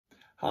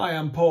Hi,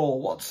 I'm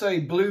Paul. What's a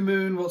blue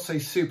moon? What's a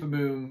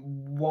supermoon?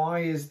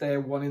 Why is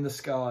there one in the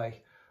sky?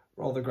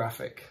 Rather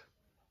graphic.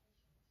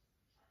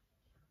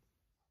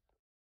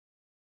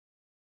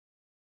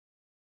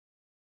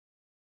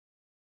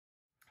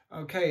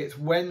 Okay, it's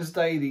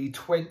Wednesday, the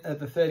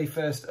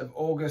 31st of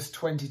August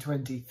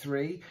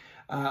 2023.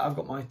 I've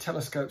got my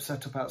telescope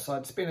set up outside.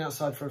 It's been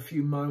outside for a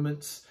few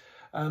moments,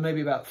 maybe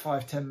about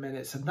 5-10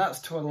 minutes, and that's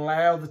to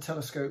allow the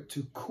telescope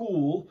to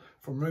cool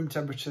from room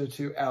temperature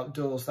to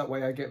outdoors. That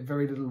way I get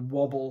very little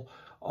wobble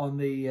on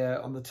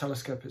the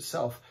telescope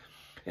itself.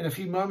 In a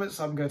few moments,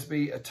 I'm going to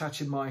be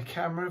attaching my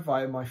camera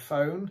via my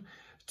phone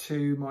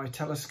to my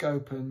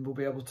telescope, and we'll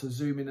be able to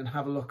zoom in and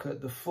have a look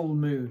at the full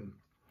moon.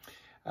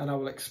 And I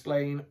will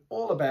explain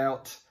all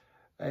about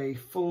a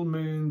full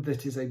moon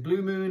that is a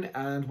blue moon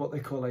and what they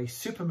call a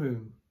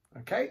supermoon.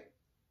 Okay,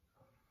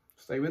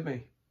 stay with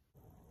me.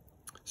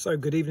 So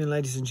good evening,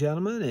 ladies and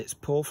gentlemen. It's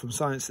Paul from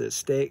Science That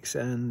Sticks,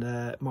 and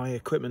my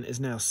equipment is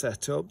now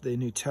set up. The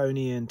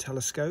Newtonian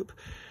telescope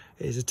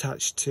is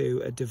attached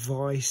to a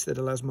device that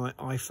allows my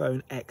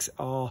iPhone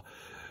XR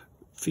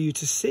for you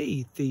to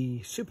see the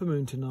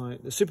supermoon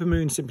tonight. The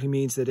supermoon simply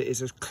means that it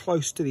is as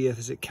close to the Earth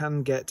as it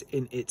can get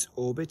in its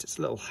orbit. It's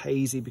a little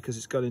hazy because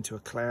it's gone into a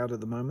cloud at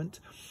the moment.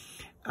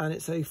 And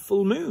it's a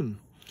full moon,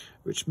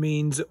 which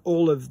means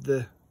all of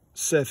the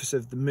surface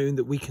of the moon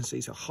that we can see,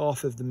 so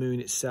half of the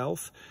moon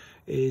itself,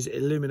 is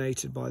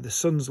illuminated by the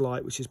sun's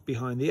light, which is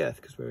behind the Earth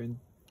because we're in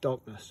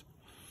darkness.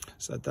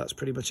 So that's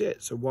pretty much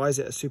it. So why is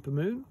it a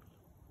supermoon?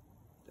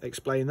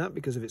 Explain that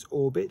because of its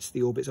orbits.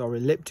 The orbits are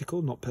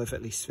elliptical, not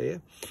perfectly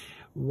sphere.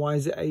 Why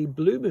is it a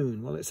blue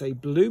moon? Well, it's a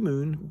blue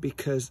moon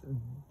because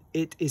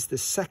it is the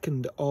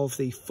second of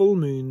the full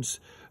moons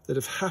that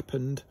have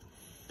happened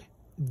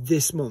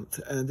this month.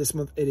 And this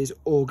month it is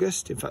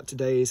August. In fact,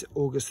 today is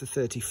August the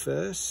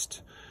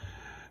 31st.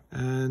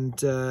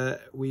 And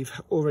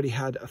we've already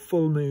had a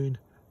full moon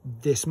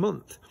this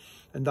month.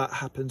 And that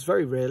happens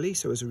very rarely.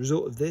 So as a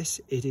result of this,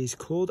 it is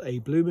called a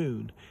blue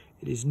moon.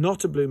 It is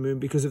not a blue moon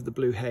because of the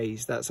blue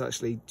haze. That's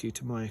actually due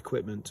to my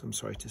equipment, I'm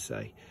sorry to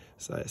say.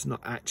 So it's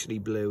not actually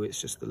blue,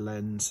 it's just the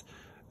lens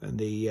and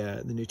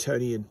the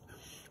Newtonian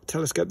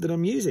telescope that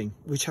I'm using,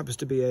 which happens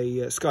to be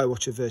a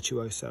Skywatcher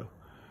Virtuoso.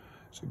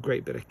 It's a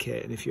great bit of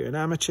kit. And if you're an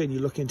amateur and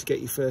you're looking to get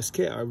your first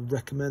kit, I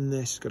recommend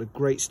this. It's got a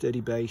great sturdy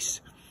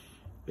base.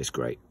 It's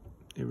great.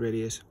 It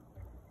really is.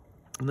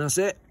 And that's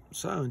it.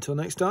 So until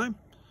next time,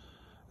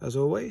 as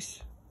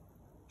always,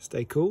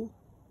 stay cool.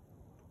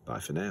 Bye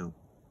for now.